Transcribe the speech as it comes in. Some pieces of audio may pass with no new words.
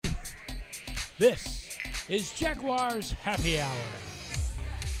This is Jaguars Happy Hour.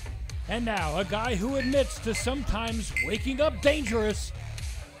 And now, a guy who admits to sometimes waking up dangerous,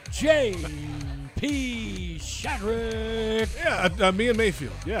 J.P. Shadrick. Yeah, me and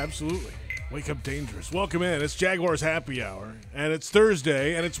Mayfield. Yeah, absolutely. Wake up dangerous. Welcome in. It's Jaguars Happy Hour, and it's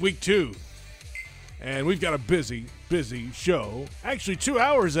Thursday, and it's week 2. And we've got a busy show. Actually, 2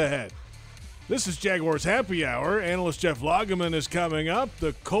 hours ahead. This is Jaguars Happy Hour. Analyst Jeff Lageman is coming up.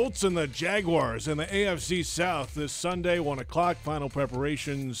 The Colts and the Jaguars in the AFC South this Sunday, 1 o'clock. Final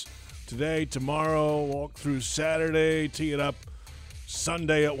preparations today, tomorrow, walk through Saturday, tee it up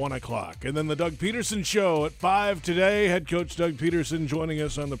Sunday at 1 o'clock. And then the Doug Peterson Show at 5 today. Head coach Doug Peterson joining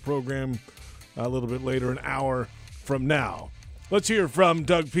us on the program a little bit later, an hour from now. Let's hear from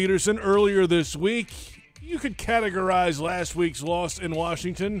Doug Peterson. Earlier this week, you could categorize last week's loss in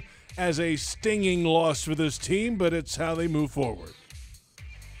Washington as a stinging loss for this team, but it's how they move forward.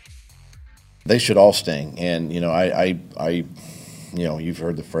 They should all sting. And, I you've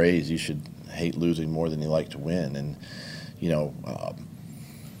heard the phrase, you should hate losing more than you like to win. And,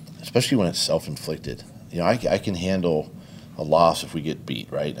 especially when it's self-inflicted. I can handle a loss if we get beat,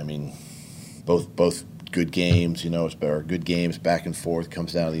 right? I mean, both good games, it's better. Good games, back and forth,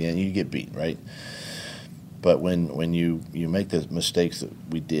 comes down to the end, you get beat, right? But when you make the mistakes that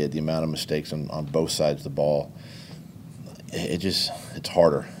we did, the amount of mistakes on both sides of the ball, it's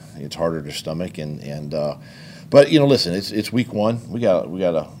harder. It's harder to stomach, but listen, it's week 1. We got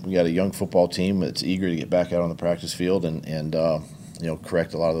a young football team that's eager to get back out on the practice field and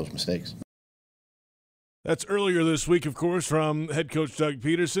correct a lot of those mistakes. That's earlier this week, of course, from head coach Doug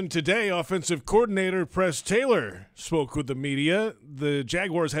Peterson. Today, offensive coordinator Press Taylor spoke with the media. The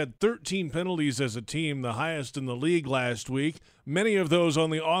Jaguars had 13 penalties as a team, the highest in the league last week, many of those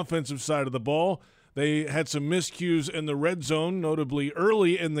on the offensive side of the ball. They had some miscues in the red zone, notably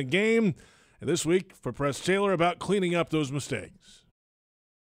early in the game. And this week, for Press Taylor, about cleaning up those mistakes.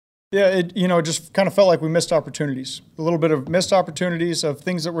 Yeah, it just kind of felt like we missed opportunities. A little bit of missed opportunities of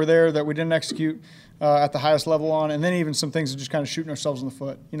things that were there that we didn't execute at the highest level on, and then even some things that just kind of shooting ourselves in the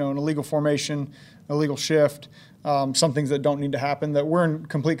foot. An illegal formation, illegal shift, some things that don't need to happen that we're in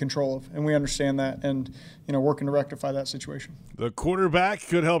complete control of, and we understand that, and working to rectify that situation. The quarterback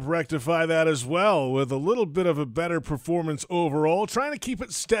could help rectify that as well with a little bit of a better performance overall, trying to keep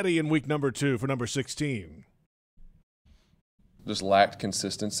it steady in week number 2 for number 16. Just lacked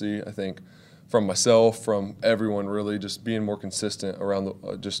consistency, I think, from myself, from everyone really, just being more consistent around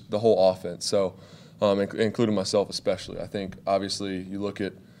just the whole offense. So, including myself especially. I think, obviously, you look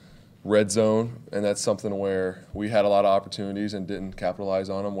at red zone, and that's something where we had a lot of opportunities and didn't capitalize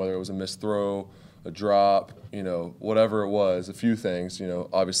on them, whether it was a missed throw, a drop, whatever it was, a few things.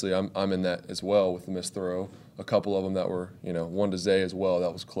 Obviously, I'm in that as well with the missed throw. A couple of them that were, one to Zay as well,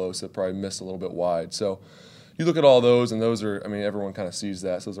 that was close. That probably missed a little bit wide. So, you look at all those, and those are, everyone kind of sees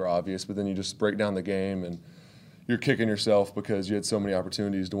that, so those are obvious, but then you just break down the game, and you're kicking yourself because you had so many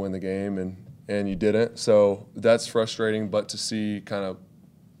opportunities to win the game, and you didn't. So that's frustrating, but to see kind of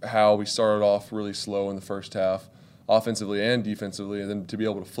how we started off really slow in the first half, offensively and defensively, and then to be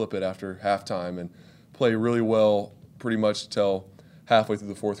able to flip it after halftime and play really well pretty much till halfway through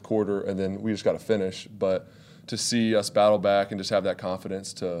the fourth quarter, and then we just got to finish. But to see us battle back and just have that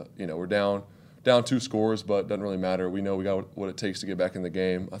confidence to, we're down 2 scores, but doesn't really matter. We know we got what it takes to get back in the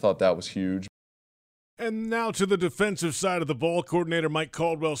game. I thought that was huge. And now to the defensive side of the ball. Coordinator Mike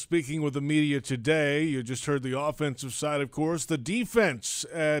Caldwell speaking with the media today. You just heard the offensive side, of course. The defense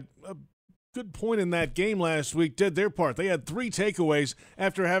at a good point in that game last week did their part. They had 3 takeaways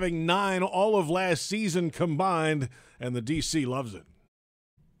after having 9 all of last season combined, and the DC loves it.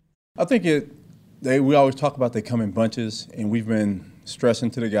 I think we always talk about they come in bunches, and we've been stressing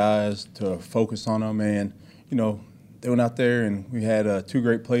to the guys to focus on them. And, they went out there and we had 2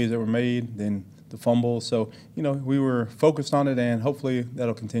 great plays that were made, then the fumble. So, we were focused on it, and hopefully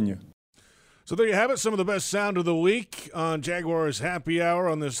that'll continue. So there you have it, some of the best sound of the week on Jaguars Happy Hour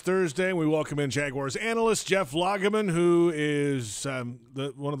on this Thursday. We welcome in Jaguars analyst Jeff Lageman, who is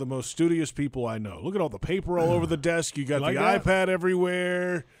one of the most studious people I know. Look at all the paper all over the desk. You got the iPad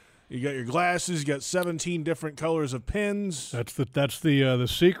everywhere. You got your glasses. You got 17 different colors of pens. That's the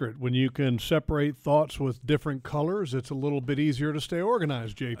secret. When you can separate thoughts with different colors, it's a little bit easier to stay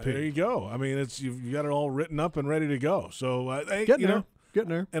organized. JP, there you go. You've got it all written up and ready to go. So getting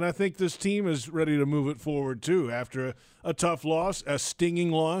there. And I think this team is ready to move it forward too after a tough loss, a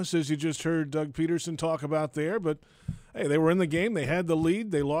stinging loss, as you just heard Doug Peterson talk about there. But hey, they were in the game. They had the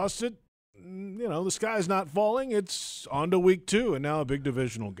lead. They lost it. the sky's not falling. It's on to week 2 and now a big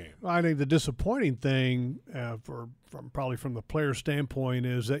divisional game. I think the disappointing thing from the player standpoint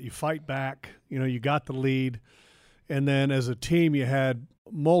is that you fight back. You got the lead, and then as a team you had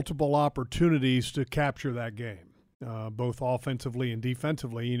multiple opportunities to capture that game, both offensively and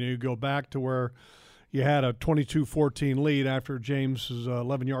defensively. You go back to where you had a 22-14 lead after James's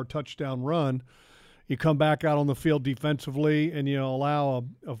 11-yard touchdown run. You come back out on the field defensively, and you allow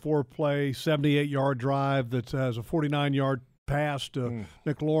a 4-play, 78-yard drive that has a 49-yard pass to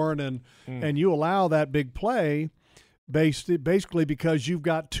McLaurin, and you allow that big play basically because you've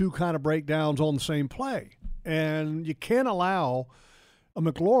got two kind of breakdowns on the same play. And you can't allow a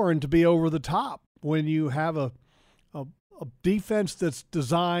McLaurin to be over the top when you have a defense that's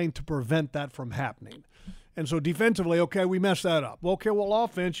designed to prevent that from happening. And so defensively, okay, we messed that up. Okay, well,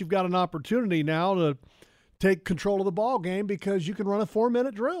 offense, you've got an opportunity now to take control of the ball game because you can run a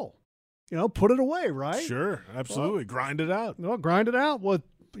 4-minute drill. Put it away, right? Sure, absolutely. Well, grind it out. Well, grind it out. Well,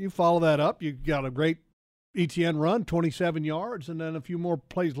 you follow that up. You got a great ETN run, 27 yards, and then a few more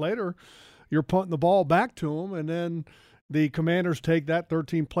plays later, you're punting the ball back to them, and then the Commanders take that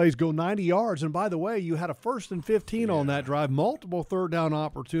 13 plays, go 90 yards. And by the way, you had a 1st and 15 on that drive, multiple third down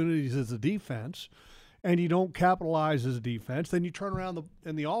opportunities as a defense, and you don't capitalize as a defense. Then you turn around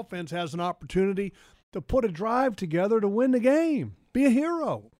and the offense has an opportunity to put a drive together to win the game, be a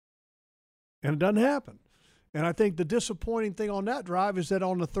hero. And it doesn't happen. And I think the disappointing thing on that drive is that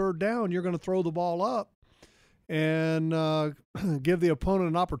on the third down, you're going to throw the ball up and give the opponent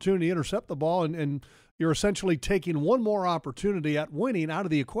an opportunity to intercept the ball, and you're essentially taking one more opportunity at winning out of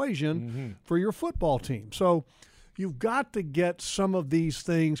the equation for your football team. So you've got to get some of these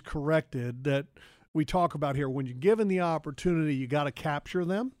things corrected that we talk about here. When you're given the opportunity, you got to capture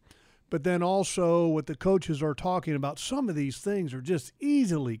them. But then also what the coaches are talking about, some of these things are just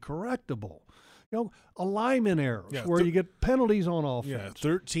easily correctable. Alignment errors where you get penalties on offense.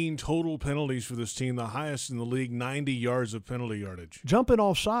 13 total penalties for this team, the highest in the league, 90 yards of penalty yardage. Jumping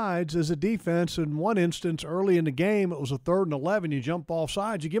off sides as a defense, in one instance early in the game, it was a 3rd and 11. You jump off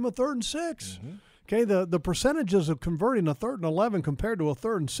sides, you give them a 3rd and 6. Okay, the percentages of converting a 3rd and 11 compared to a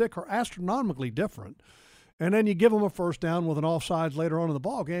 3rd and 6 are astronomically different. And then you give them a first down with an offsides later on in the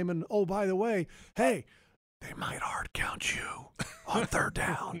ball game, and oh, by the way, hey, they might hard count you on 3rd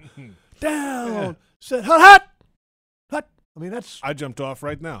down. Down. Said hut. I mean, I jumped off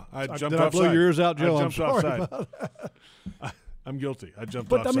right now. I jumped did offside. I blow your ears out, Joe? I jumped I'm sorry offside. I'm guilty. I jumped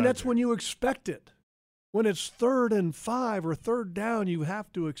But offside. I mean, that's when you expect it. When it's 3rd and 5 or 3rd down, you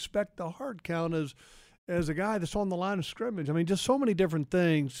have to expect the hard count as a guy that's on the line of scrimmage. I mean, just so many different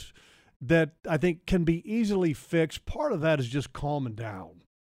things that I think can be easily fixed. Part of that is just calming down.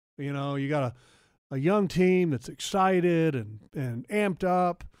 You got a young team that's excited and amped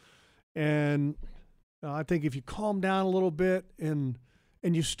up. And I think if you calm down a little bit and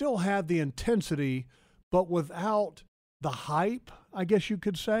you still have the intensity, but without the hype, I guess you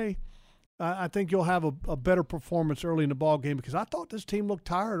could say, I think you'll have a better performance early in the ball game, because I thought this team looked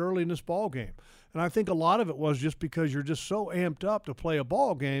tired early in this ball game. And I think a lot of it was just because you're just so amped up to play a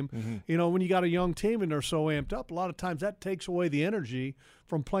ball game. When you got a young team and they're so amped up, a lot of times that takes away the energy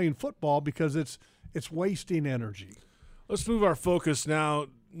from playing football because it's wasting energy. Let's move our focus now,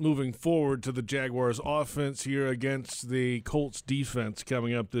 moving forward, to the Jaguars offense here against the Colts defense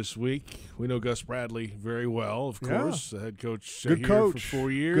coming up this week. We know Gus Bradley very well, of course, the head coach good here coach. for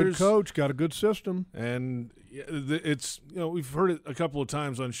 4 years. Good coach, got a good system. And it's, we've heard it a couple of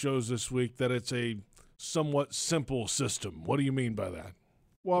times on shows this week that it's a somewhat simple system. What do you mean by that?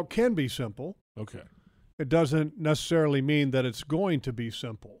 Well, it can be simple. Okay. It doesn't necessarily mean that it's going to be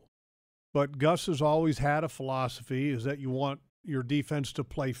simple. But Gus has always had a philosophy is that you want your defense to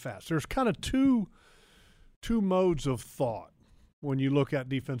play fast. There's kind of two modes of thought when you look at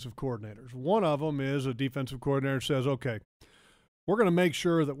defensive coordinators. One of them is a defensive coordinator says, okay, we're going to make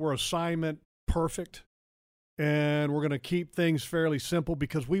sure that we're assignment perfect, and we're going to keep things fairly simple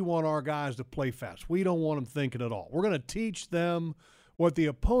because we want our guys to play fast. We don't want them thinking at all. We're going to teach them what the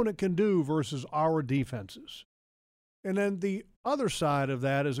opponent can do versus our defenses. And then the other side of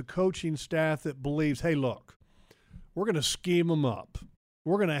that is a coaching staff that believes, hey, look, we're going to scheme them up.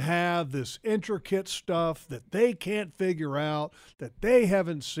 We're going to have this intricate stuff that they can't figure out, that they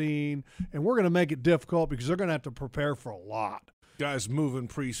haven't seen, and we're going to make it difficult because they're going to have to prepare for a lot. Guys moving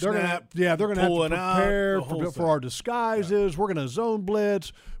pre-snap. They're going to have to prepare for our disguises. Yeah. We're going to zone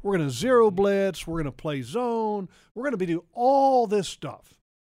blitz. We're going to zero blitz. We're going to play zone. We're going to do all this stuff.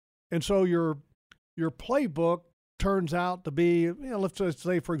 And so your playbook turns out to be, let's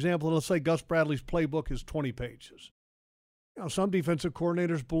say, for example, let's say Gus Bradley's playbook is 20 pages. some defensive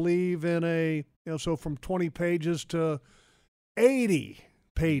coordinators believe in so from 20 pages to 80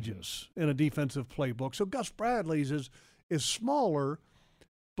 pages in a defensive playbook. So Gus Bradley's is smaller,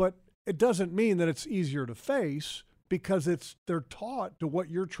 but it doesn't mean that it's easier to face because they're taught to what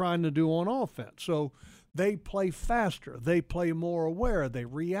you're trying to do on offense. So they play faster, they play more aware, they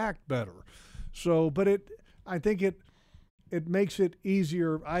react better. So, but I think it makes it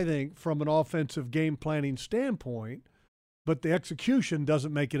easier, I think, from an offensive game planning standpoint, but the execution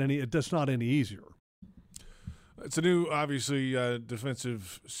doesn't make it's not any easier. It's a new, obviously,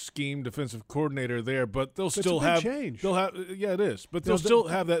 defensive scheme, defensive coordinator there, but they'll still have change. Yeah, it is. But they'll still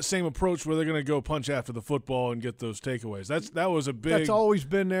have that same approach where they're going to go punch after the football and get those takeaways. That was a big. That's always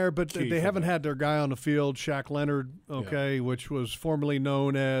been there, but they haven't had their guy on the field, Shaq Leonard, which was formerly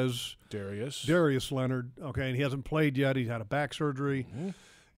known as Darius Leonard, and he hasn't played yet. He's had a back surgery. Mm-hmm.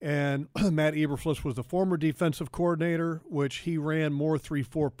 And Matt Eberflus was the former defensive coordinator, which he ran more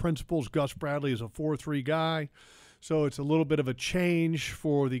 3-4 principles. Gus Bradley is a 4-3 guy. So it's a little bit of a change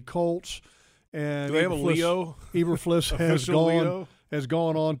for the Colts. And do they have a Leo? Eberflus has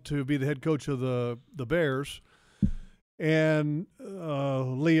gone on to be the head coach of the Bears. And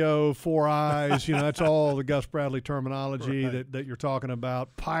Leo, Four Eyes, that's all the Gus Bradley terminology that you're talking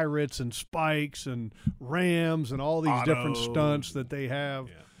about. Pirates and Spikes and Rams and all these different stunts that they have.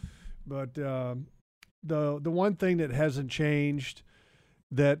 Yeah. But the one thing that hasn't changed,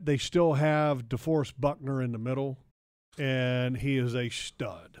 that they still have DeForest Buckner in the middle, and he is a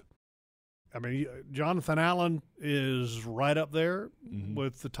stud. I mean, Jonathan Allen is right up there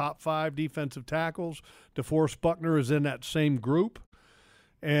with the top 5 defensive tackles. DeForest Buckner is in that same group.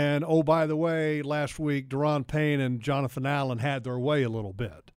 And, oh, by the way, last week, Deron Payne and Jonathan Allen had their way a little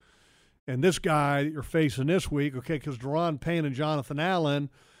bit. And this guy that you're facing this week, because Deron Payne and Jonathan Allen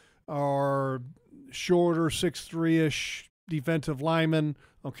are shorter, 6'3"-ish defensive linemen,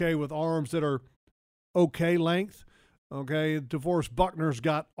 with arms that are okay length. DeForest Buckner's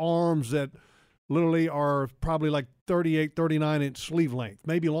got arms that literally are probably like 38, 39-inch sleeve length,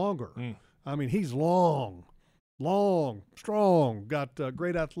 maybe longer. I mean, he's long, strong, got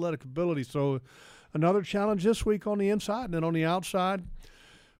great athletic ability. So another challenge this week on the inside. And then on the outside,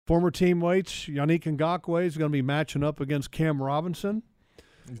 former teammates, Yannick Ngakoue is going to be matching up against Cam Robinson.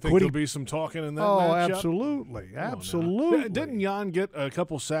 You think there'll be some talking in that matchup? Oh, absolutely. Absolutely. Didn't Jan get a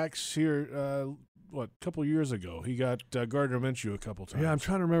couple sacks here, a couple years ago? He got Gardner Minshew a couple times. Yeah, I'm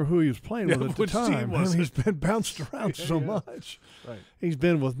trying to remember who he was playing with at the time. He's been bounced around so much. Right. He's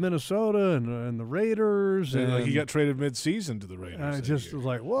been with Minnesota and the Raiders. And he got traded mid-season to the Raiders. I just was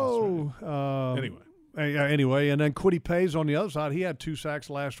like, whoa. Anyway. Anyway, and then Kwity Paye's on the other side. He had 2 sacks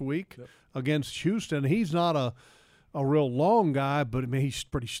last week against Houston. He's not a real long guy, but I mean, he's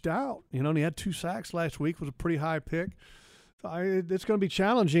pretty stout. And he had 2 sacks last week, was a pretty high pick. It's going to be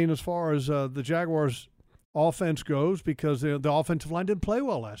challenging as far as the Jaguars' offense goes because the offensive line didn't play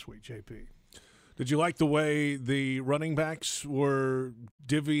well last week, JP. Did you like the way the running backs were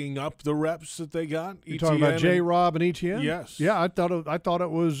divvying up the reps that they got? You're talking about J-Rob and Etienne? Yes. Yeah, I thought it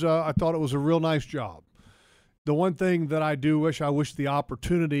was a real nice job. The one thing that I wish the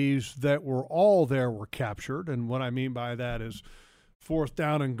opportunities that were all there were captured, and what I mean by that is 4th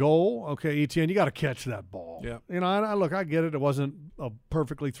down and goal. Okay, Etienne, you got to catch that ball. Yeah. I get it. It wasn't a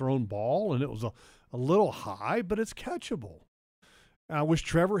perfectly thrown ball, and it was a little high, but it's catchable. I wish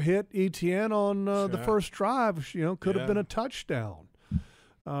Trevor hit Etienne on the first drive. Could have been a touchdown.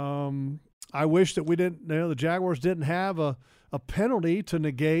 I wish that we didn't. The Jaguars didn't have a penalty to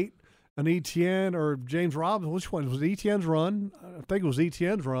negate an Etienne or James Robinson. Which one was Etienne's run? I think it was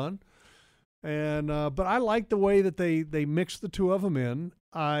Etienne's run. And but I like the way that they mixed the two of them in.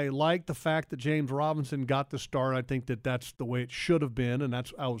 I like the fact that James Robinson got the start. I think that's the way it should have been, and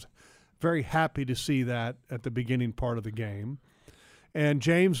I was very happy to see that at the beginning part of the game. And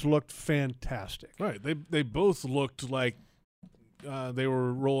James looked fantastic. Right. They both looked like they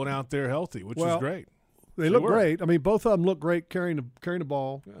were rolling out there healthy, which is great. They look great. I mean, both of them look great carrying the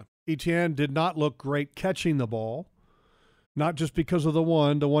ball. Yeah. Etienne did not look great catching the ball. Not just because of the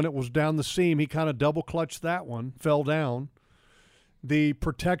one that was down the seam. He kind of double clutched that one, fell down. The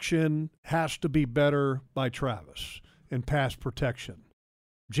protection has to be better by Travis in pass protection.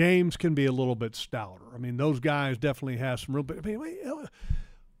 James can be a little bit stouter. I mean, those guys definitely have some real. I mean,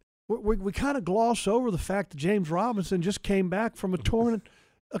 we kind of gloss over the fact that James Robinson just came back from a torn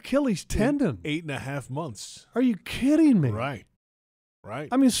Achilles tendon. 8.5 months. Are you kidding me? Right.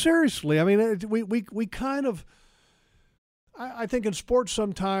 I mean, seriously. I mean, we kind of. I think in sports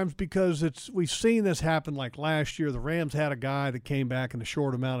sometimes because we've seen this happen. Like last year, the Rams had a guy that came back in a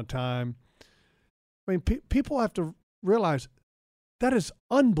short amount of time. I mean, people have to realize that is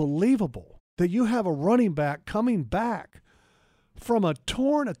unbelievable that you have a running back coming back from a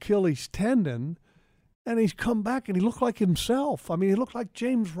torn Achilles tendon, and he's come back and he looked like himself. I mean, he looked like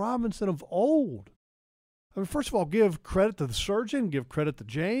James Robinson of old. I mean, first of all, give credit to the surgeon, give credit to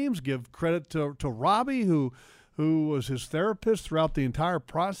James, give credit to Robbie, who was his therapist throughout the entire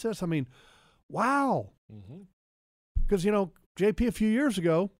process. I mean, wow. Because, JP, a few years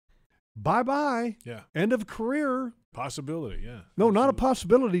ago, bye-bye. Yeah. End of career. Possibility, yeah. No, not a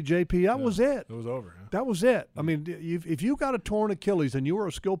possibility, JP. That was it. It was over. Huh? That was it. I mean, if you got a torn Achilles and you were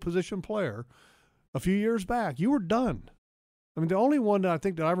a skill position player a few years back, you were done. I mean, the only one that I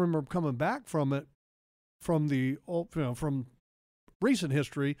think that I remember coming back from it, from recent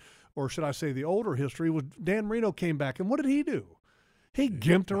history, or should I say the older history, was Dan Marino came back. And what did he do? He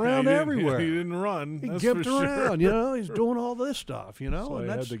gimped around everywhere. He didn't run. He that's gimped for around, sure. He's doing all this stuff, So and he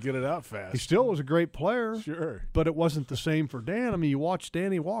had to get it out fast. he still was a great player. Sure. But it wasn't the same for Dan. I mean, you watch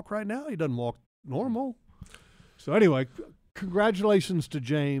Danny walk right now, he doesn't walk normal. So anyway, congratulations to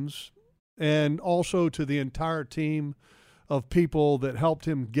James and also to the entire team of people that helped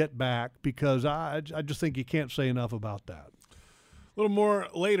him get back, because I just think you can't say enough about that. A little more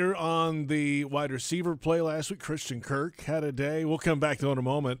later on the wide receiver play last week. Christian Kirk had a day. We'll come back to it in a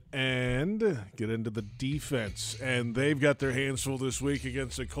moment and get into the defense. And they've got their hands full this week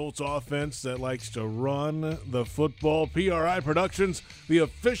against a Colts offense that likes to run the football. PRI Productions, the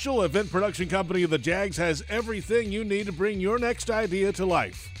official event production company of the Jags, has everything you need to bring your next idea to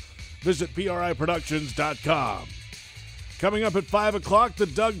life. Visit PRIProductions.com. Coming up at 5 o'clock, the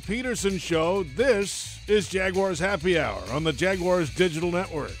Doug Peterson Show. This is Jaguars Happy Hour on the Jaguars Digital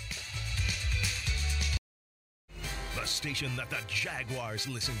Network. The station that the Jaguars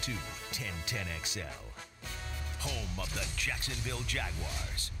listen to, 1010XL. Home of the Jacksonville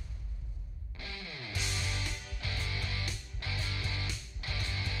Jaguars.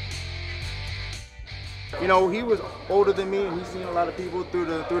 He was older than me, and he's seen a lot of people through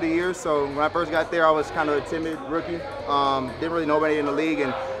the years. So when I first got there, I was kind of a timid rookie. Didn't really know anybody in the league,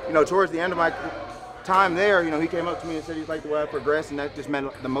 and towards the end of my time there, he came up to me and said he liked the way I progressed, and that just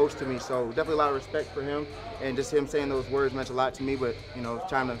meant the most to me. So definitely a lot of respect for him, and just him saying those words meant a lot to me. But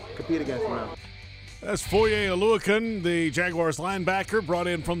trying to compete against him now. That's Foye Oluokun, the Jaguars linebacker, brought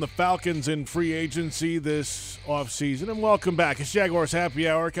in from the Falcons in free agency this offseason. And welcome back. It's Jaguars Happy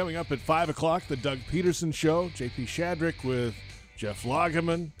Hour coming up at 5 o'clock, the Doug Peterson Show. JP Shadrick with Jeff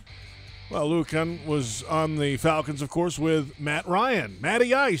Lageman. Well, Oluokun was on the Falcons, of course, with Matt Ryan.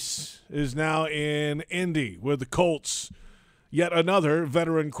 Matty Ice is now in Indy with the Colts. Yet another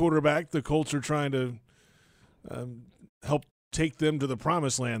veteran quarterback. The Colts are trying to help take them to the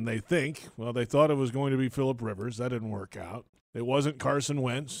promised land, they think. Well, they thought it was going to be Phillip Rivers. That didn't work out. It wasn't Carson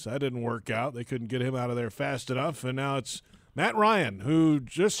Wentz. That didn't work out. They couldn't get him out of there fast enough. And now it's Matt Ryan, who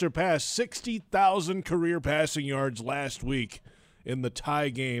just surpassed 60,000 career passing yards last week in the tie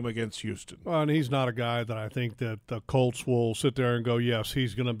game against Houston. Well, and he's not a guy that I think that the Colts will sit there and go, yes,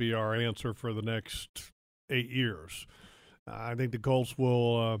 he's going to be our answer for the next 8 years. I think the Colts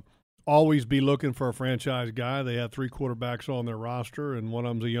will always be looking for a franchise guy. They have 3 quarterbacks on their roster, and one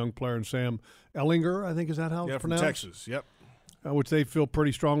of them's a young player, and Sam Ehlinger, I think, is that how it's pronounced? From Texas, yep. Which they feel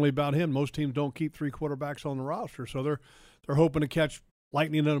pretty strongly about him. Most teams don't keep 3 quarterbacks on the roster, so they're hoping to catch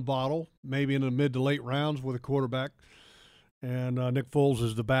lightning in a bottle, maybe in the mid to late rounds with a quarterback. And Nick Foles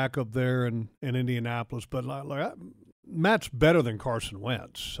is the backup there in Indianapolis. But Matt's better than Carson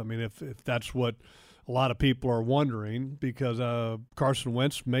Wentz. I mean, if that's what a lot of people are wondering, because Carson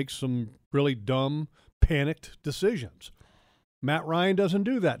Wentz makes some really dumb, panicked decisions. Matt Ryan doesn't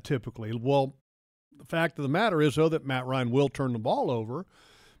do that typically. Well, the fact of the matter is, though, that Matt Ryan will turn the ball over,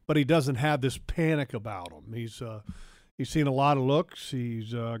 but he doesn't have this panic about him. He's seen a lot of looks.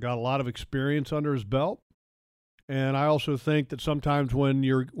 He's got a lot of experience under his belt. And I also think that sometimes when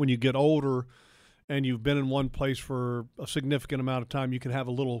you get older and you've been in one place for a significant amount of time, you can have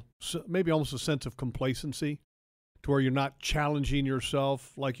a little, maybe almost a sense of complacency to where you're not challenging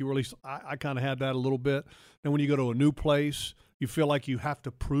yourself like you really – I kind of had that a little bit. And when you go to a new place, you feel like you have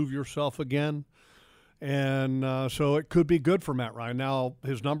to prove yourself again. And so it could be good for Matt Ryan. Now,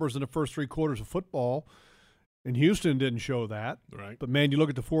 his numbers in the first 3 quarters of football in Houston didn't show that. Right. But, man, you look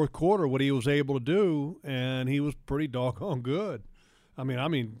at the fourth quarter, what he was able to do, and he was pretty doggone good. I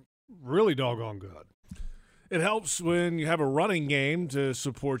mean, really doggone good. It helps when you have a running game to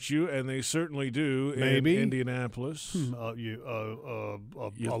support you, and they certainly do in Indianapolis. A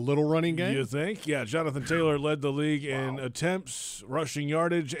little running game? You think? Yeah, Jonathan Taylor led the league in attempts, rushing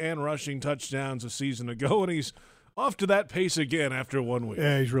yardage, and rushing touchdowns a season ago, and he's off to that pace again after 1 week.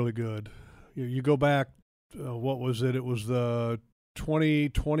 Yeah, he's really good. You go back what was it? It was the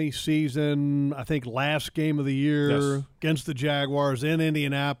 2020 season, I think last game of the year against the Jaguars in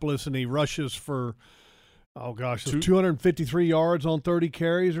Indianapolis, and he rushes for, 253 yards on 30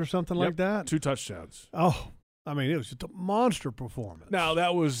 carries or something like that. 2 touchdowns. Oh, I mean, it was just a monster performance. Now,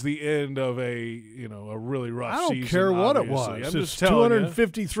 that was the end of a really rough season. I don't care what it was. I'm It's just telling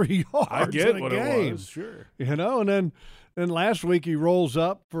 253 yards I get in a what game. it was, sure. And then last week he rolls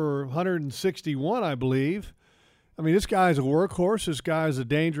up for 161, I believe. I mean, this guy's a workhorse. This guy's a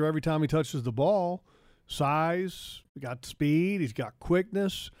danger every time he touches the ball. Size, he got speed, he's got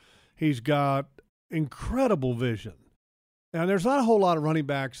quickness, he's got incredible vision. And there's not a whole lot of running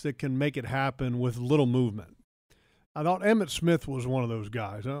backs that can make it happen with little movement. I thought Emmitt Smith was one of those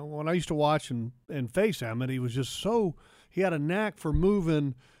guys. When I used to watch and face Emmitt, he was just he had a knack for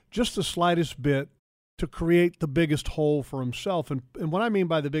moving just the slightest bit to create the biggest hole for himself. And what I mean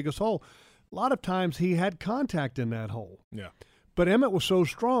by the biggest hole, a lot of times he had contact in that hole. Yeah. But Emmitt was so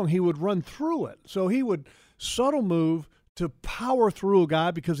strong, he would run through it. So he would subtle move to power through a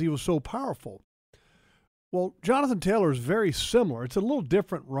guy because he was so powerful. Well, Jonathan Taylor is very similar. It's a little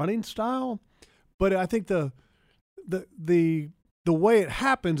different running style, but I think the way it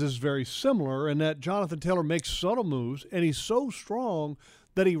happens is very similar in that Jonathan Taylor makes subtle moves, and he's so strong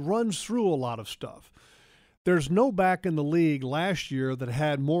that he runs through a lot of stuff. There's no back in the league last year that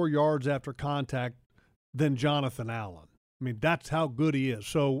had more yards after contact than Jonathan Allen. I mean, that's how good he is.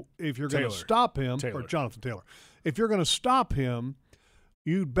 So if you're going to stop him, or Jonathan Taylor, if you're going to stop him,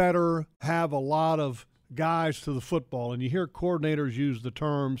 you'd better have a lot of guys to the football. And you hear coordinators use the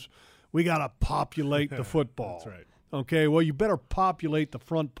terms, we got to populate the football. That's right. Okay, well, you better populate the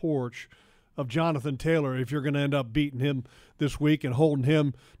front porch of Jonathan Taylor if you're going to end up beating him this week and holding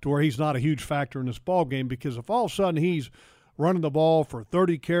him to where he's not a huge factor in this ball game. Because if all of a sudden he's running the ball for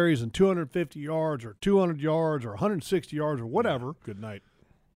 30 carries and 250 yards or 200 yards or 160 yards or whatever, good night.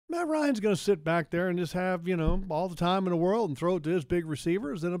 Matt Ryan's going to sit back there and just have, all the time in the world and throw it to his big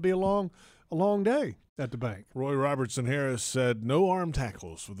receivers. Then it'll be a long day at the bank. Roy Robertson Harris said no arm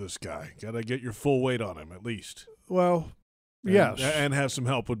tackles for this guy. Got to get your full weight on him at least. Well, yes. And have some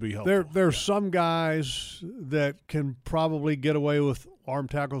help would be helpful. There's some guys that can probably get away with arm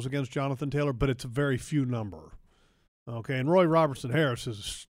tackles against Jonathan Taylor, but it's a very few number. Okay, and Roy Robertson Harris is a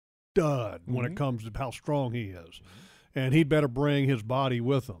stud when it comes to how strong he is. And he'd better bring his body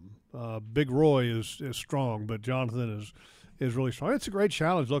with him. Big Roy is strong, but Jonathan is really strong. It's a great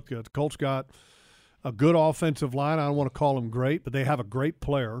challenge. Look, the Colts got a good offensive line. I don't want to call him great, but they have a great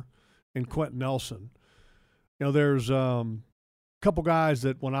player in Quentin Nelson. There's a couple guys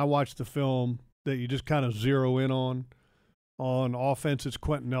that when I watch the film that you just kind of zero in on. On offense, it's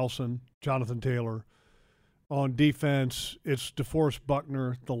Quentin Nelson, Jonathan Taylor. On defense, it's DeForest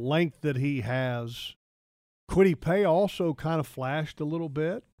Buckner. The length that he has. Kwity Paye also kind of flashed a little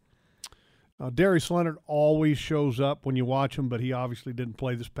bit. Darius Leonard always shows up when you watch him, but he obviously didn't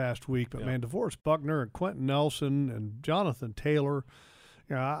play this past week. But, man, DeForest Buckner and Quentin Nelson and Jonathan Taylor,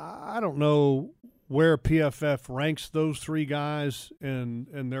 I don't know where PFF ranks those three guys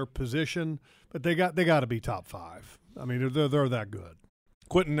in their position, but they got to be top 5. I mean, they're that good.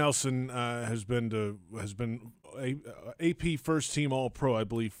 Quentin Nelson has been AP first team All-Pro, I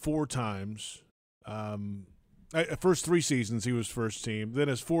believe, 4 times. First 3 seasons he was first team. Then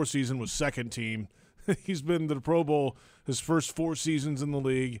his 4th season was second team. He's been to the Pro Bowl his first 4 seasons in the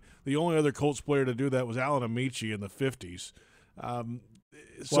league. The only other Colts player to do that was Alan Amici in the 50s. And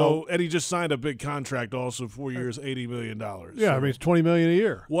he just signed a big contract also, 4 years, $80 million. Yeah, I mean, it's $20 million a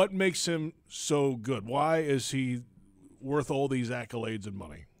year. What makes him so good? Why is he worth all these accolades and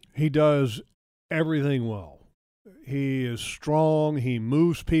money? He does everything well. He is strong. He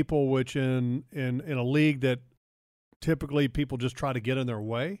moves people, which in a league that typically people just try to get in their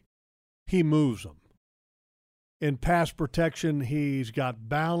way, he moves them. In pass protection, he's got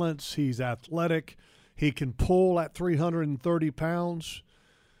balance. He's athletic. He can pull at 330 pounds.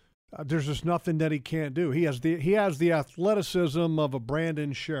 There's just nothing that he can't do. He has the athleticism of a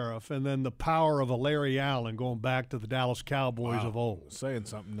Brandon Sheriff and then the power of a Larry Allen going back to the Dallas Cowboys of old. Saying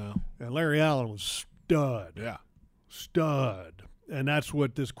something now. And Larry Allen was stud. Yeah. Stud. And that's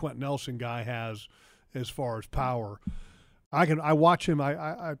what this Quentin Nelson guy has as far as power. I watch him.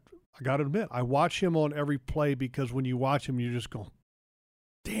 I got to admit, I watch him on every play because when you watch him, you just go,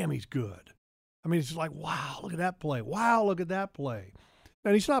 damn, he's good. I mean, it's just like, wow, look at that play. Wow, look at that play.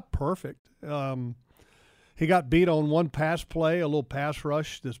 And he's not perfect. He got beat on one pass play, a little pass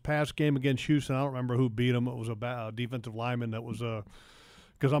rush, this past game against Houston. I don't remember who beat him. It was a defensive lineman that was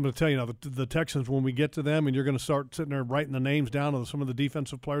because I'm going to tell you now, the Texans, when we get to them and you're going to start sitting there writing the names down of some of the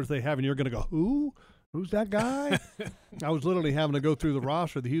defensive players they have, and you're going to go, who? Who's that guy? I was literally having to go through the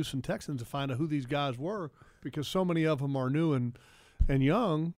roster of the Houston Texans to find out who these guys were because so many of them are new and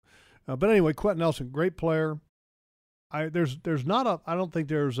young. But anyway, Quentin Nelson, great player. If there's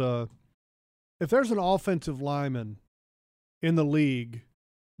an offensive lineman in the league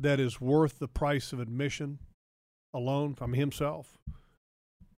that is worth the price of admission alone from himself,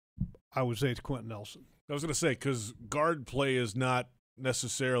 I would say it's Quentin Nelson. I was going to say, because guard play is not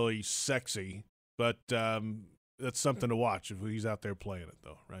necessarily sexy, but that's something to watch if he's out there playing it,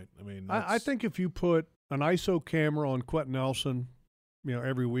 though, right? I mean, I think if you put an ISO camera on Quentin Nelson,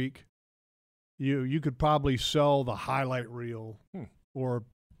 every week, you could probably sell the highlight reel or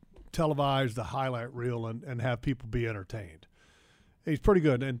televise the highlight reel and have people be entertained. He's pretty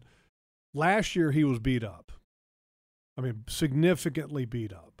good. And last year he was beat up. I mean, significantly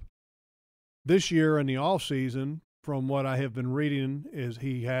beat up. This year in the offseason, from what I have been reading, is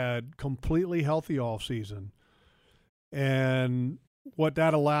he had completely healthy offseason. And what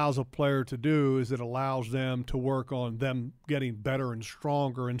that allows a player to do is it allows them to work on them getting better and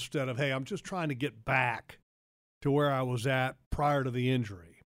stronger instead of, hey, I'm just trying to get back to where I was at prior to the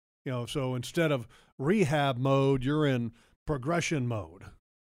injury. So instead of rehab mode, you're in progression mode.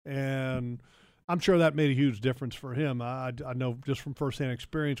 And I'm sure that made a huge difference for him. I know just from firsthand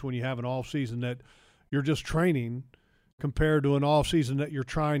experience when you have an off season that you're just training compared to an off season that you're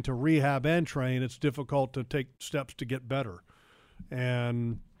trying to rehab and train, it's difficult to take steps to get better.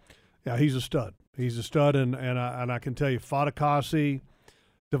 And, yeah, he's a stud. He's a stud, and I can tell you, Fadakasi,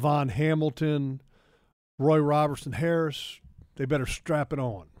 Devon Hamilton, Roy Robertson Harris, they better strap it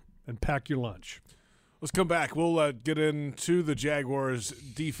on and pack your lunch. Let's come back. We'll get into the Jaguars'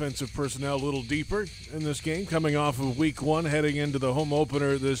 defensive personnel a little deeper in this game, coming off of Week 1, heading into the home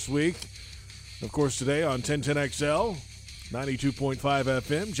opener this week. Of course, today on 1010XL, 92.5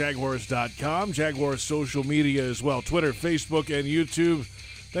 FM, Jaguars.com, Jaguars social media as well, Twitter, Facebook, and YouTube.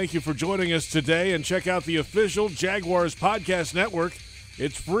 Thank you for joining us today, and check out the official Jaguars podcast network.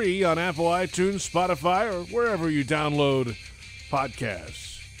 It's free on Apple iTunes, Spotify, or wherever you download podcasts.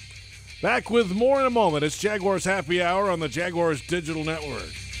 Back with more in a moment. It's Jaguars Happy Hour on the Jaguars Digital Network.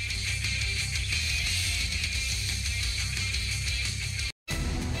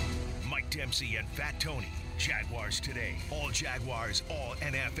 Mike Dempsey and Fat Tony. Jaguars Today. All Jaguars, all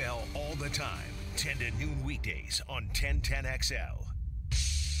NFL, all the time. 10 to noon weekdays on 1010XL.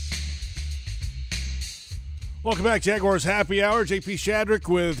 Welcome back, Jaguars Happy Hour. JP Shadrick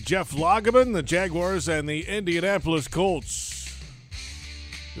with Jeff Lageman, the Jaguars and the Indianapolis Colts.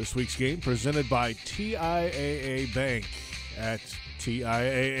 This week's game presented by TIAA Bank at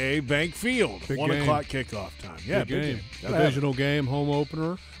TIAA Bank Field. Big 1 game. o'clock kickoff time. Yeah, big game. Divisional game, home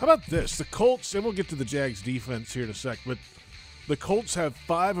opener. How about this? The Colts, and we'll get to the Jags defense here in a sec, but the Colts have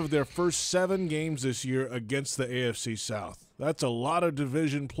 5 of their first 7 games this year against the AFC South. That's a lot of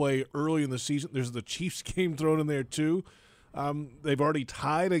division play early in the season. There's the Chiefs game thrown in there too. They've already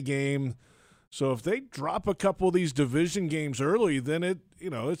tied a game. So if they drop a couple of these division games early, then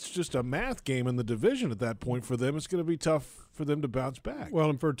it's just a math game in the division at that point for them. It's going to be tough for them to bounce back. Well,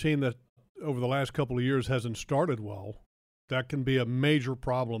 and for a team that over the last couple of years hasn't started well, that can be a major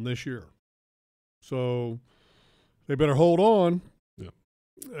problem this year. So they better hold on. Yeah.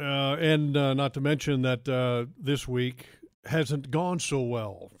 And not to mention that this week hasn't gone so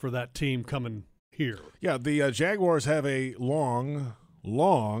well for that team coming here. Yeah, the Jaguars have a long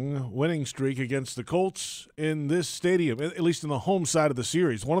winning streak against the Colts in this stadium, at least in the home side of the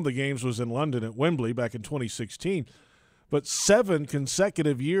series. One of the games was in London at Wembley back in 2016. But 7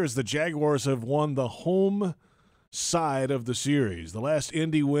 consecutive years the Jaguars have won the home side of the series. The last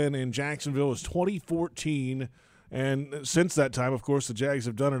Indy win in Jacksonville was 2014. And since that time, of course, the Jags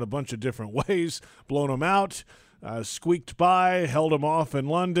have done it a bunch of different ways, blown them out, squeaked by, held them off in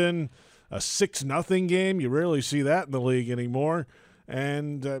London. A 6-0 game, you rarely see that in the league anymore.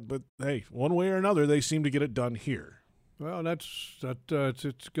 And but hey, one way or another, they seem to get it done here. Well,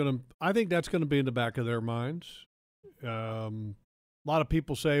 it's gonna. I think that's going to be in the back of their minds. A lot of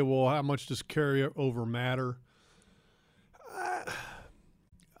people say, "Well, how much does carryover matter?"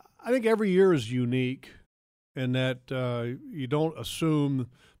 I think every year is unique, in that you don't assume.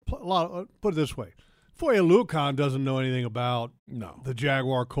 Put it this way: Foye Lucan doesn't know anything about the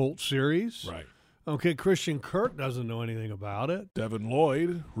Jaguar Colts series, right? Okay, Christian Kirk doesn't know anything about it. Devin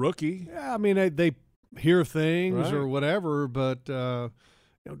Lloyd, rookie. Yeah, I mean, they hear things right. or whatever, but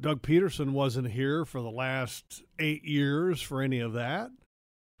Doug Peterson wasn't here for the last 8 years for any of that.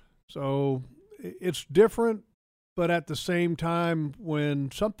 So it's different, but at the same time,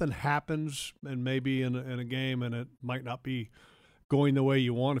 when something happens, and maybe in a game and it might not be going the way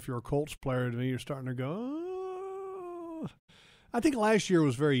you want. If you're a Colts player, to me, you're starting to go, oh. I think last year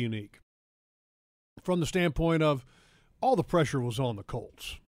was very unique from the standpoint of all the pressure was on the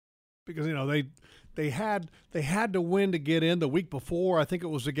Colts because, they had to win to get in. The week before, I think it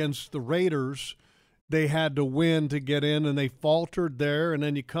was against the Raiders, they had to win to get in, and they faltered there. And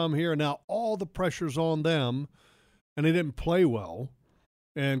then you come here, and now all the pressure's on them, and they didn't play well.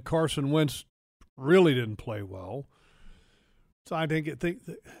 And Carson Wentz really didn't play well. So I think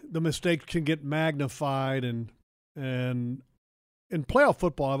the mistakes can get magnified, and in playoff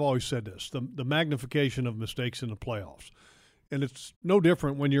football, I've always said this: the magnification of mistakes in the playoffs. And it's no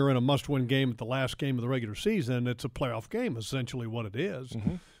different when you're in a must-win game at the last game of the regular season. It's a playoff game, essentially what it is.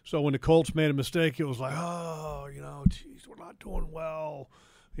 Mm-hmm. So when the Colts made a mistake, it was like, geez, we're not doing well.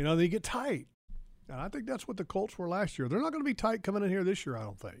 They get tight. And I think that's what the Colts were last year. They're not going to be tight coming in here this year, I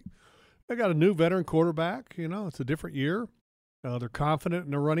don't think. They got a new veteran quarterback. It's a different year. They're confident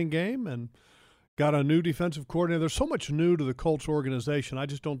in their running game and got a new defensive coordinator. There's so much new to the Colts organization. I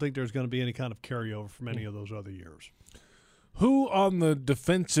just don't think there's going to be any kind of carryover from any of those other years. Who on the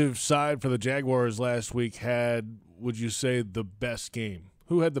defensive side for the Jaguars last week had, would you say, the best game?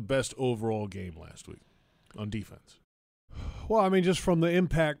 Who had the best overall game last week on defense? Well, just from the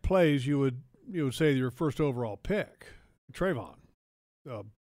impact plays, you would say your first overall pick, Trayvon.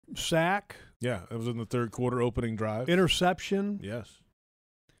 Sack. Yeah, it was in the third quarter opening drive. Interception. Yes.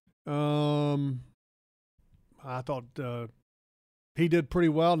 I thought he did pretty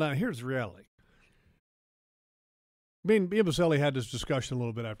well. Now, here's the reality. Me and Baselli had this discussion a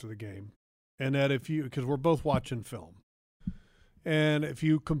little bit after the game, and that because we're both watching film, and if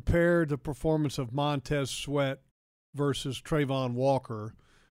you compare the performance of Montez Sweat versus Trayvon Walker,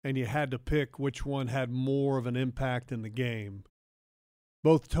 and you had to pick which one had more of an impact in the game,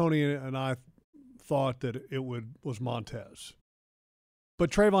 both Tony and I thought that it was Montez. But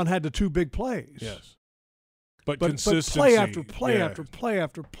Trayvon had the two big plays. Yes. But consistency. But play after play after play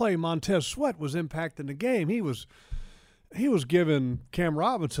after play, Montez Sweat was impacting the game. He was giving Cam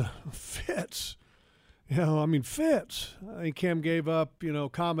Robinson fits. Fits. I think Cam gave up,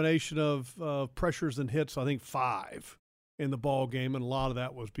 combination of pressures and hits, I think 5 in the ball game, and a lot of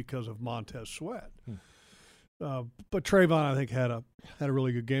that was because of Montez Sweat. But Trayvon, I think, had a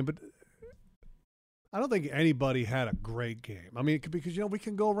really good game. But I don't think anybody had a great game. Because, we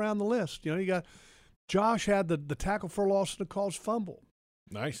can go around the list. You got Josh had the tackle for loss and the caused fumble.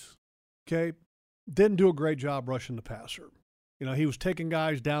 Nice. Okay. Didn't do a great job rushing the passer. He was taking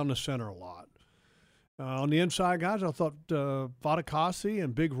guys down the center a lot. On the inside guys, I thought Fadakasi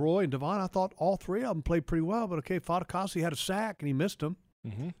and Big Roy and Devon, I thought all three of them played pretty well. But, Fadakasi had a sack and he missed him.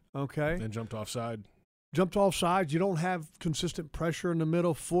 Mm-hmm. Okay. Then jumped offside. You don't have consistent pressure in the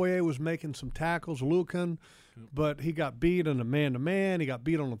middle. Foye was making some tackles, Lucan, but he got beat in a man-to-man. He got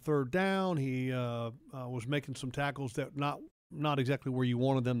beat on a third down. He was making some tackles that not exactly where you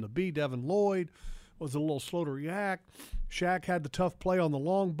wanted them to be. Devin Lloyd was a little slow to react. Shaq had the tough play on the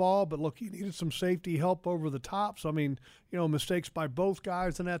long ball, but look, he needed some safety help over the top. So, mistakes by both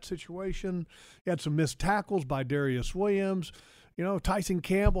guys in that situation. He had some missed tackles by Darius Williams. Tyson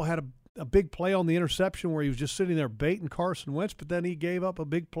Campbell had a big play on the interception where he was just sitting there baiting Carson Wentz, but then he gave up a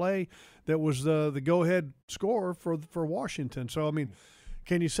big play that was the go-ahead score for Washington. So,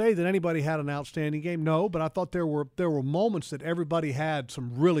 can you say that anybody had an outstanding game? No, but I thought there were moments that everybody had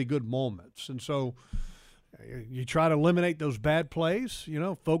some really good moments. And so you try to eliminate those bad plays,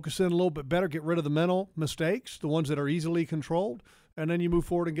 focus in a little bit better, get rid of the mental mistakes, the ones that are easily controlled, and then you move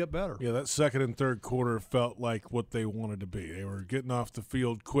forward and get better. Yeah, that second and third quarter felt like what they wanted to be. They were getting off the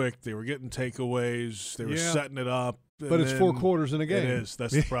field quick. They were getting takeaways. They were setting it up. But it's 4 quarters in a game. It is.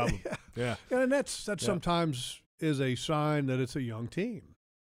 That's the problem. Yeah. And that's sometimes is a sign that it's a young team.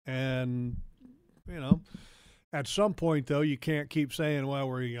 And, at some point, though, you can't keep saying, well,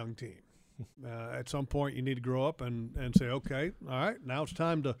 we're a young team. At some point, you need to grow up and say, okay, all right, now it's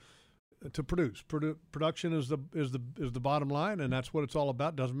time to produce. Production is the bottom line, and that's what it's all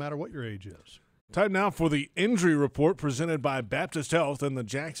about. Doesn't matter what your age is. Time now for the injury report presented by Baptist Health and the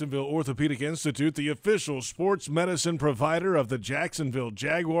Jacksonville Orthopedic Institute, the official sports medicine provider of the Jacksonville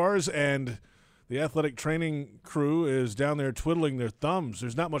Jaguars. And the athletic training crew is down there twiddling their thumbs.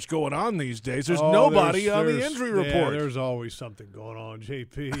 There's not much going on these days. There's nobody on the injury report. Yeah, there's always something going on,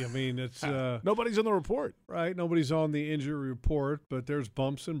 JP. It's nobody's on the report. Right, nobody's on the injury report, but there's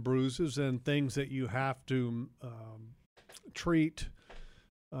bumps and bruises and things that you have to treat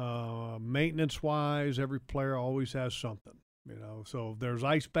maintenance-wise. Every player always has something, So there's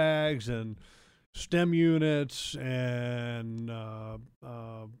ice bags and stem units and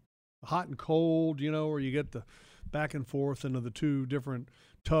hot and cold, where you get the back and forth into the two different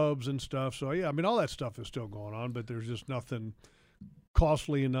tubs and stuff. So, yeah, I mean, all that stuff is still going on, but there's just nothing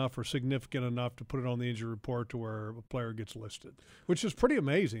costly enough or significant enough to put it on the injury report to where a player gets listed, which is pretty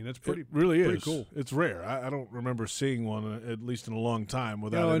amazing. It's pretty, it really pretty is cool. It's rare. I don't remember seeing one, at least in a long time,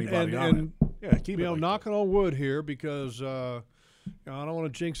 without anybody on and, it. Yeah, keep it like knocking that. on wood here because I don't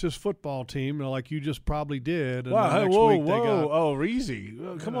want to jinx this football team like you just probably did. And Wow, next whoa, week they got,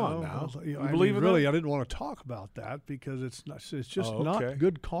 Reezy. Come on now. You I believe mean, in really, that? I didn't want to talk about that because it's just okay. not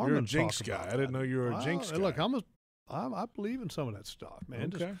good karma. You're a to jinx talk guy. about I didn't know you were a jinx guy. Look, I believe in some of that stuff,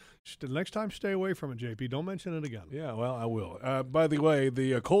 man. Okay. Just the next time, stay away from it, JP. Don't mention it again. Yeah, well, I will. By the way,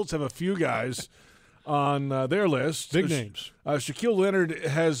 the Colts have a few guys on their list. Big names. Shaquille Leonard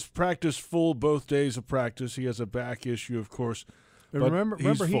has practiced full both days of practice. He has a back issue, of course. But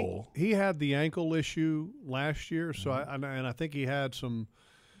remember, full. he had the ankle issue last year, so I think he had some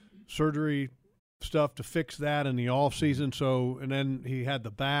surgery stuff to fix that in the off season. So, and then he had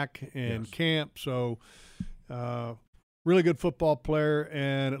the back in camp. So, really good football player,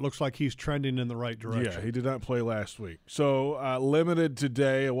 and it looks like he's trending in the right direction. Yeah, he did not play last week. So limited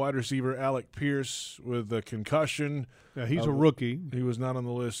today, a wide receiver, Alec Pierce, with a concussion. Yeah, he's a rookie. He was not on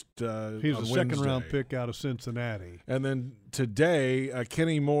the list. He's on a second-round Wednesday. pick out of Cincinnati. And then today,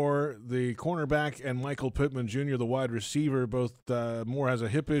 Kenny Moore, the cornerback, and Michael Pittman Jr., the wide receiver. Both Moore has a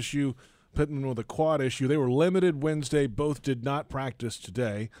hip issue, Pittman with a quad issue. They were limited Wednesday. Both did not practice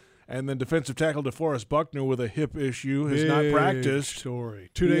today. And then defensive tackle DeForest Buckner with a hip issue has not practiced. Story.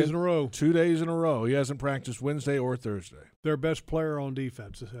 2 days in a row. 2 days in a row. He hasn't practiced Wednesday or Thursday. Their best player on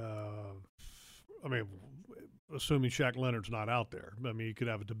defense. I mean, assuming Shaq Leonard's not out there. I mean, you could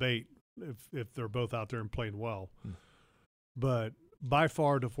have a debate if they're both out there and playing well. But by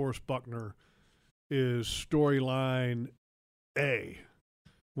far, DeForest Buckner is storyline A.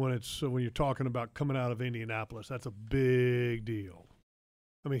 When you're talking about coming out of Indianapolis, that's a big deal.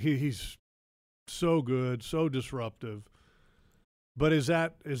 I mean, he's so good, so disruptive. But is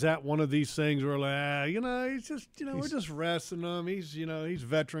that one of these things where he's just we're just resting him. He's he's a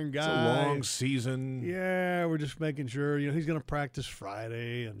veteran guy. It's a long season. Yeah, we're just making sure he's going to practice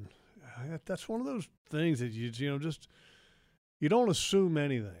Friday, and that's one of those things that you don't assume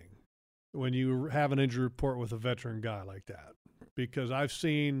anything when you have an injury report with a veteran guy like that, because I've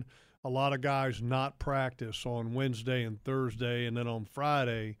seen a lot of guys not practice on Wednesday and Thursday, and then on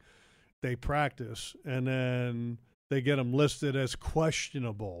Friday they practice, and then they get them listed as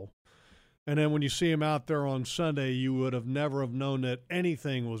questionable. And then when you see him out there on Sunday, you would have never have known that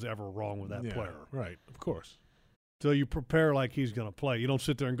anything was ever wrong with that player. Right, of course. So you prepare like he's going to play. You don't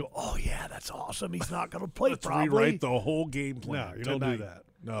sit there and go, oh, yeah, that's awesome. He's not going to play Let's probably. rewrite the whole game plan. No, you don't do that.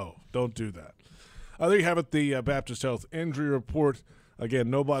 No, don't do that. There you have it, the Baptist Health Injury Report. Again,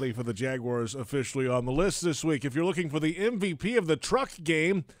 nobody for the Jaguars officially on the list this week. If you're looking for the MVP of the truck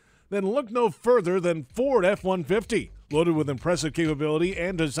game, then look no further than Ford F-150. Loaded with impressive capability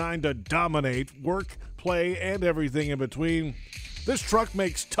and designed to dominate work, play, and everything in between, this truck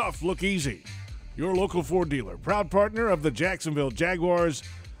makes tough look easy. Your local Ford dealer, proud partner of the Jacksonville Jaguars.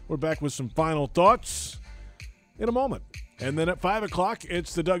 We're back with some final thoughts in a moment. And then at 5 o'clock,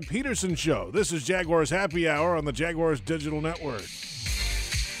 it's the Doug Peterson Show. This is Jaguars Happy Hour on the Jaguars Digital Network.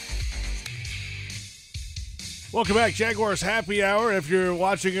 Welcome back, Jaguars Happy Hour. If you're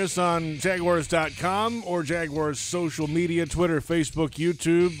watching us on Jaguars.com or Jaguars social media, Twitter, Facebook,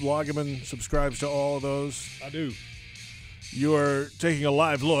 YouTube, Loggeman subscribes to all of those. I do. You are taking a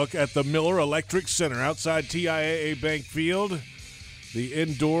live look at the Miller Electric Center outside TIAA Bank Field. The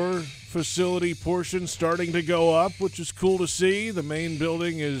indoor facility portion starting to go up, which is cool to see. The main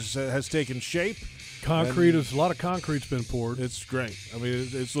building has taken shape. A lot of concrete's been poured. It's great. I mean,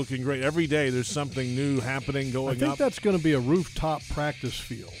 it's looking great. Every day there's something new happening, going up. I think that's going to be a rooftop practice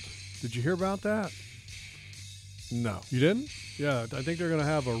field. Did you hear about that? No. You didn't? Yeah, I think they're going to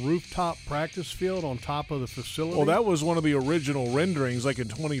have a rooftop practice field on top of the facility. Well, that was one of the original renderings, like in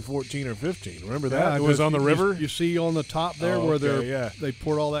 2014 or 15. Remember that? Yeah, it was on the river. You see on the top there where they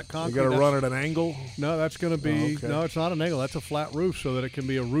poured all that concrete. You got to run at an angle. No, that's going to be no. It's not an angle. That's a flat roof, so that it can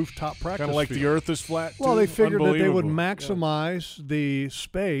be a rooftop practice. Kind of like field. the Earth is flat. Well, they figured that they would Unbelievable. maximize the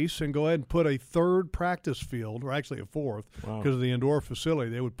space and go ahead and put a third practice field, or actually a fourth, because of the indoor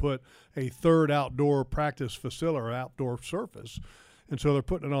facility. They would put a third outdoor practice facility or outdoor surface. And so they're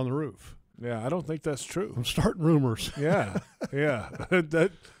putting it on the roof. Yeah, I don't think that's true. I'm starting rumors. Yeah.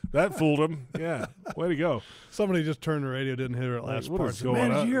 that fooled them. Yeah, way to go. Somebody just turned the radio, didn't hear it last What part. is Said, going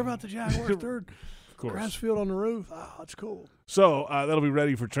man, on? did you hear about the Jaguars third? Of course. Grass field on the roof. Oh, that's cool. So that'll be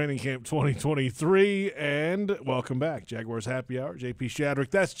ready for training camp 2023. And welcome back, Jaguars Happy Hour. JP Shadrick.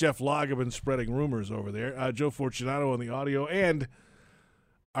 That's Jeff Loggeman spreading rumors over there. Joe Fortunato on the audio. And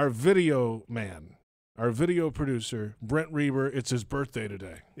our video man, our video producer, Brent Reber. It's his birthday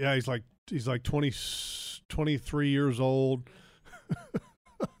today. Yeah, he's like 23 years old.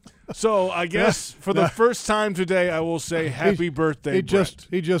 So I guess for the first time today, I will say happy birthday, Brent.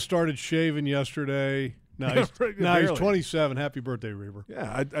 He just started shaving yesterday. No, he's 27. Happy birthday, Reber.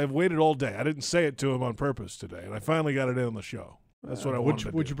 Yeah, I've waited all day. I didn't say it to him on purpose today, and I finally got it in on the show. That's what I wanted to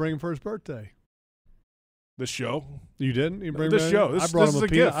do. What'd you bring him for his birthday? The show? You didn't? You bring the show. I brought him a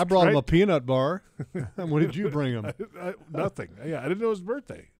gift. I brought him a peanut bar. What did you bring him? Nothing. Yeah, I didn't know it was his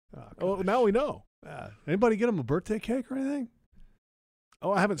birthday. Oh, now we know. Anybody get him a birthday cake or anything?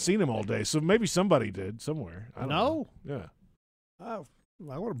 Oh, I haven't seen him all day, so maybe somebody did somewhere. I don't know. Yeah. I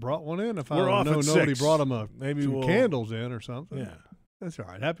would have brought one in if We're I off know at nobody 6. brought him some we'll, candles in or something. Yeah. That's all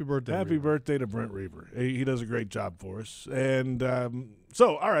right. Happy birthday. Happy Reber. birthday to Brent Reber. He does a great job for us. And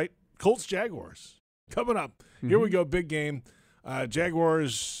so, all right, Colts Jaguars coming up. Here we go, big game.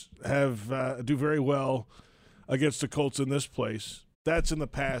 Jaguars have do very well against the Colts in this place. That's in the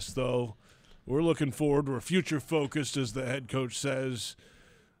past, though. We're looking forward. We're future-focused, as the head coach says.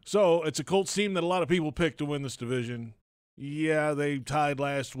 So it's a Colts team that a lot of people picked to win this division. Yeah, they tied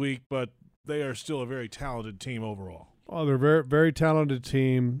last week, but they are still a very talented team overall. Oh, they're a very, very talented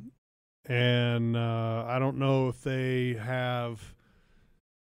team, and I don't know if they have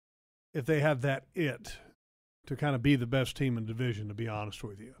that it to kind of be the best team in the division, to be honest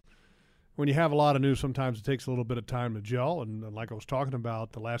with you. When you have a lot of news, sometimes it takes a little bit of time to gel, and like I was talking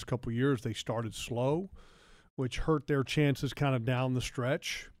about, the last couple of years they started slow, which hurt their chances kind of down the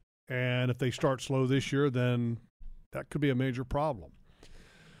stretch. And if they start slow this year, then that could be a major problem.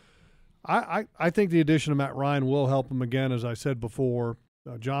 I think the addition of Matt Ryan will help them again, as I said before.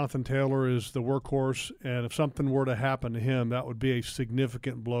 Jonathan Taylor is the workhorse, and if something were to happen to him, that would be a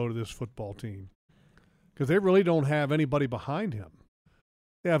significant blow to this football team because they really don't have anybody behind him.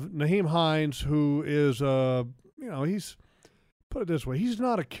 They have Naheem Hines, who is, he's, put it this way, he's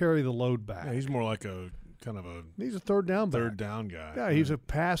not a carry-the-load back. Yeah, he's more like a kind of a he's a third down guy. Yeah, he's a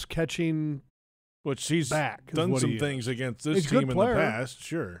pass-catching which he's back. Done some things against this team in the past,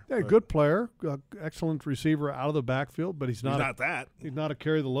 sure. Yeah, good player, excellent receiver out of the backfield, but he's not that. He's not a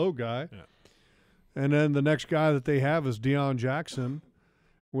carry-the-load guy. Yeah. And then the next guy that they have is Deion Jackson,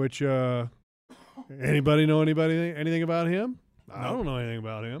 which anybody know anything about him? I don't know anything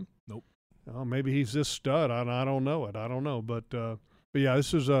about him. Nope. Maybe he's this stud. I don't know it. I don't know. But yeah,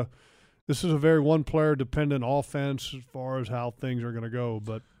 this is a very one-player dependent offense as far as how things are going to go.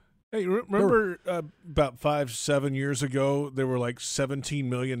 But hey, remember about 5-7 years ago, there were like 17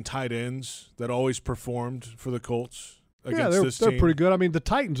 million tight ends that always performed for the Colts against this team. They're pretty good. I mean, the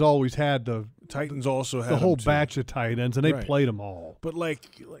Titans always had Titans also had the whole batch of tight ends, and they played them all. But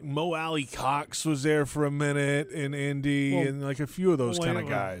like Mo Alley Cox was there for a minute in Indy, and like a few of those kind of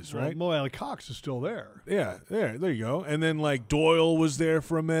guys, right? Mo Alley Cox is still there. Yeah, there you go. And then like Doyle was there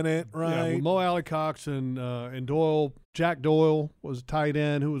for a minute, right? Yeah, well, Mo Alley Cox and Doyle. Jack Doyle was a tight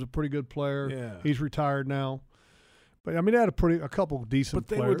end who was a pretty good player. Yeah, he's retired now. But I mean, they had a couple decent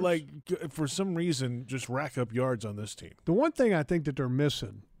players. But they would for some reason just rack up yards on this team. The one thing I think that they're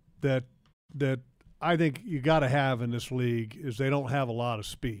missing that I think you got to have in this league is they don't have a lot of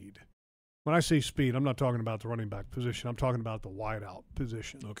speed. When I say speed, I'm not talking about the running back position. I'm talking about the wideout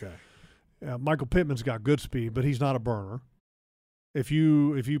position. Okay. Michael Pittman's got good speed, but he's not a burner. If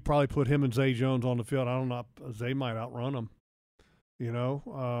you probably put him and Zay Jones on the field, I don't know, Zay might outrun him.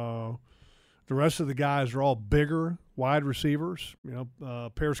 The rest of the guys are all bigger wide receivers.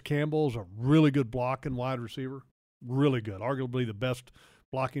 Paris Campbell's a really good blocking wide receiver, really good, arguably the best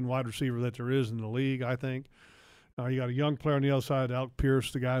blocking wide receiver that there is in the league, I think. You got a young player on the other side, Alec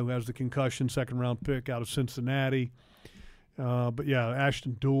Pierce, the guy who has the concussion, second-round pick out of Cincinnati. But, yeah,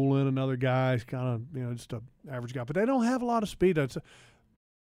 Ashton Doolin, another guy, kind of, just an average guy. But they don't have a lot of speed.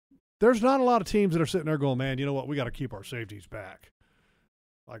 There's not a lot of teams that are sitting there going, man, you know what, we got to keep our safeties back.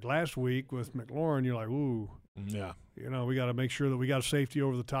 Like last week with McLaurin, you're like, ooh. Yeah. We got to make sure that we got a safety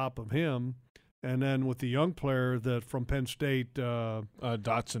over the top of him. And then with the young player that from Penn State, Jahan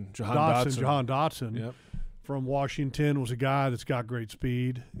Dotson, yep, from Washington was a guy that's got great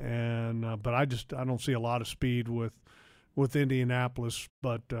speed. And but I don't see a lot of speed with Indianapolis.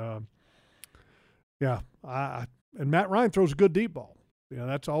 But yeah, and Matt Ryan throws a good deep ball.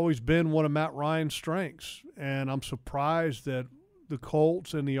 That's always been one of Matt Ryan's strengths. And I'm surprised that the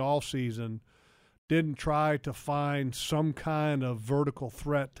Colts in the offseason didn't try to find some kind of vertical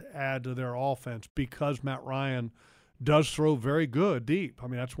threat to add to their offense because Matt Ryan does throw very good deep. I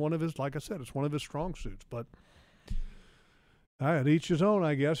mean, that's one of his, like I said, it's one of his strong suits. But at each his own,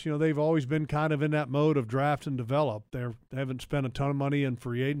 I guess. They've always been kind of in that mode of draft and develop. They haven't spent a ton of money in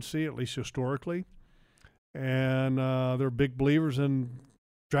free agency, at least historically. And they're big believers in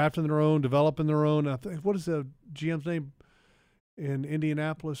drafting their own, developing their own. What is the GM's name in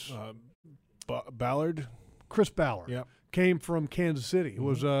Indianapolis? Ballard. Chris Ballard. Yep. Came from Kansas City. It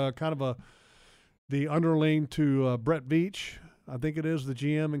was kind of the underling to Brett Veach, I think it is, the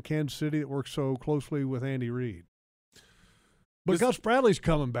GM in Kansas City that works so closely with Andy Reid. But Gus Bradley's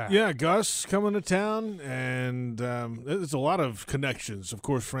coming back. Yeah, Gus coming to town, and there's a lot of connections. Of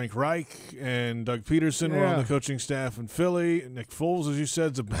course, Frank Reich and Doug Peterson were on the coaching staff in Philly. Nick Foles, as you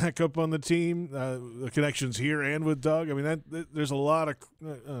said, is a backup on the team. The connections here and with Doug. I mean, there's a lot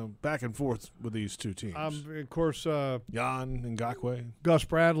of back and forth with these two teams. Of course, Jan Ngakoue. Gus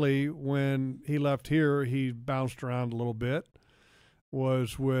Bradley, when he left here, he bounced around a little bit,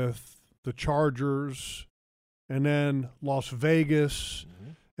 was with the Chargers, and then Las Vegas,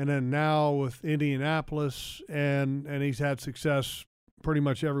 and then now with Indianapolis, and he's had success pretty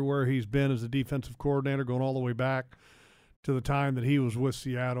much everywhere he's been as a defensive coordinator, going all the way back to the time that he was with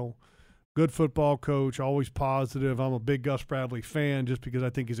Seattle. Good football coach, always positive. I'm a big Gus Bradley fan just because I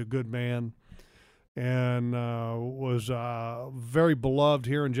think he's a good man, and was very beloved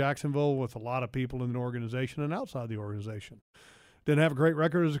here in Jacksonville with a lot of people in the organization and outside the organization. Didn't have a great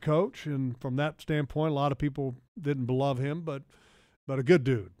record as a coach, and from that standpoint, a lot of people didn't love him, but a good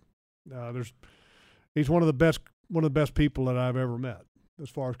dude. He's one of the best people that I've ever met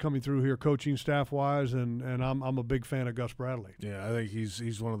as far as coming through here, coaching staff wise, and I'm a big fan of Gus Bradley. Yeah, I think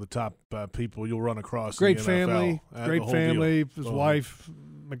he's one of the top people you'll run across. Great in the family, NFL, great family. His wife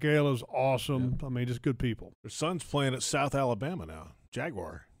Michaela's awesome. Yeah. I mean, just good people. Their son's playing at South Alabama now,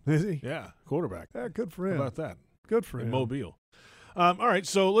 Jaguar. Is he? Yeah, quarterback. Yeah, good for him. How about that? Good for him. In Mobile. All right,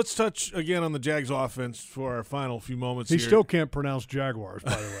 so let's touch again on the Jags offense for our final few moments he here. Still can't pronounce Jaguars,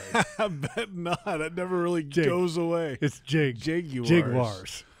 by the way. I bet not. That never really goes away. It's Jaguars.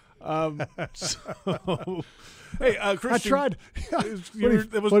 Jaguars. Hey, Christian. I tried.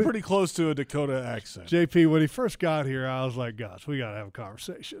 It was pretty close to a Dakota accent. JP, when he first got here, I was like, Gus, we got to have a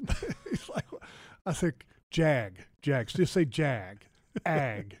conversation. He's like, I said, Jag. Just say Jag.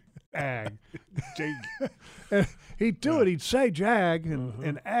 Ag. And he'd do it. He'd say Jag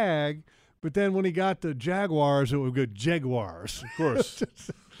and ag, but then when he got to Jaguars, it would go Jaguars. Of course.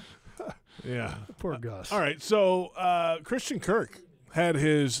 Yeah. Poor Gus. All right, so Christian Kirk had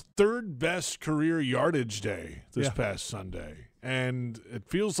his third best career yardage day this past Sunday, and it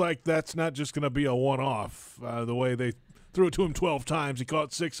feels like that's not just going to be a one-off. The way they threw it to him 12 times, he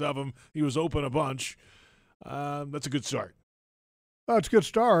caught 6 of them. He was open a bunch. That's a good start. Oh, it's a good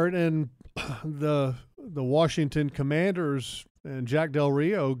start, and the Washington Commanders and Jack Del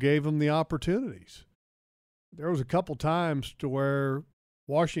Rio gave him the opportunities. There was a couple times to where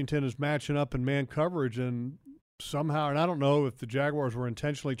Washington is matching up in man coverage, and somehow, and I don't know if the Jaguars were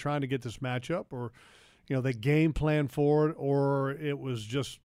intentionally trying to get this matchup or, they game planned for it, or it was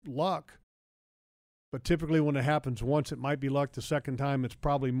just luck. But typically when it happens once, it might be luck. The second time, it's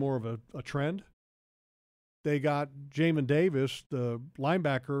probably more of a trend. They got Jamin Davis, the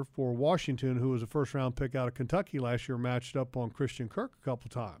linebacker for Washington, who was a first-round pick out of Kentucky last year, matched up on Christian Kirk a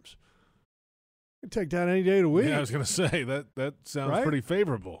couple times. You take that any day of the week. Yeah, I was going to say, that sounds pretty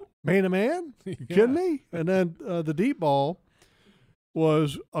favorable. Man to man? You kidding me? And then the deep ball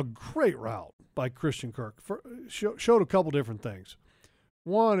was a great route by Christian Kirk. Showed a couple different things.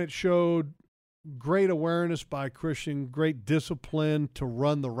 One, it showed great awareness by Christian, great discipline to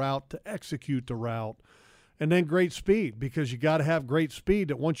run the route, to execute the route. And then great speed, because you got to have great speed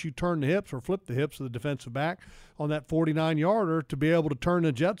that once you turn the hips or flip the hips of the defensive back on that 49-yarder to be able to turn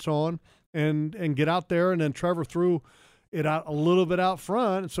the jets on and get out there. And then Trevor threw it out a little bit out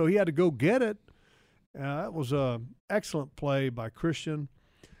front, so he had to go get it. That was an excellent play by Christian.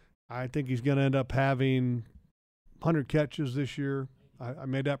 I think he's going to end up having 100 catches this year. I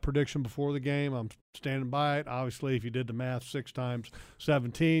made that prediction before the game. I'm standing by it. Obviously, if you did the math, 6 times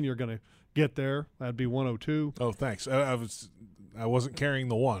 17, you're going to get there. That'd be 102. Oh, thanks. I wasn't carrying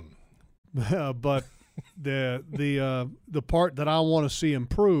the 1. But the part that I want to see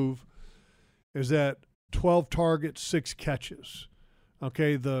improve is that 12 targets, 6 catches.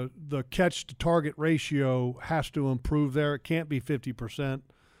 Okay, the catch to target ratio has to improve there. It can't be 50%.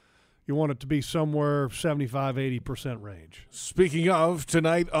 you want it to be somewhere 75-80% range. Speaking of,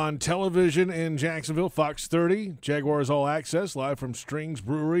 tonight on television in Jacksonville, Fox 30, Jaguars All Access, live from Strings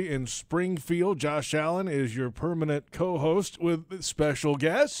Brewery in Springfield. Josh Allen is your permanent co-host with special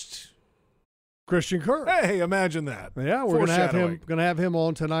guest Christian Kirk. Hey, imagine that. Yeah, we're gonna have him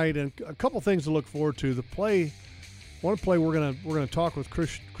on tonight, and a couple things to look forward to. One play we're gonna talk with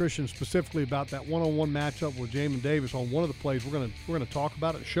Christian specifically about that one-on-one matchup with Jamin Davis on one of the plays. We're gonna talk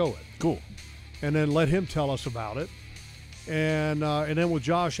about it and show it. Cool. And then let him tell us about it. And then with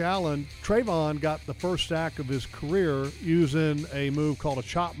Josh Allen, Trayvon got the first sack of his career using a move called a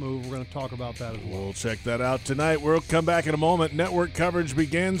chop move. We're going to talk about that as well. We'll check that out tonight. We'll come back in a moment. Network coverage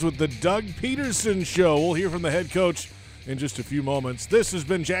begins with the Doug Peterson Show. We'll hear from the head coach in just a few moments. This has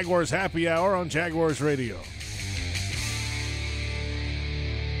been Jaguars Happy Hour on Jaguars Radio.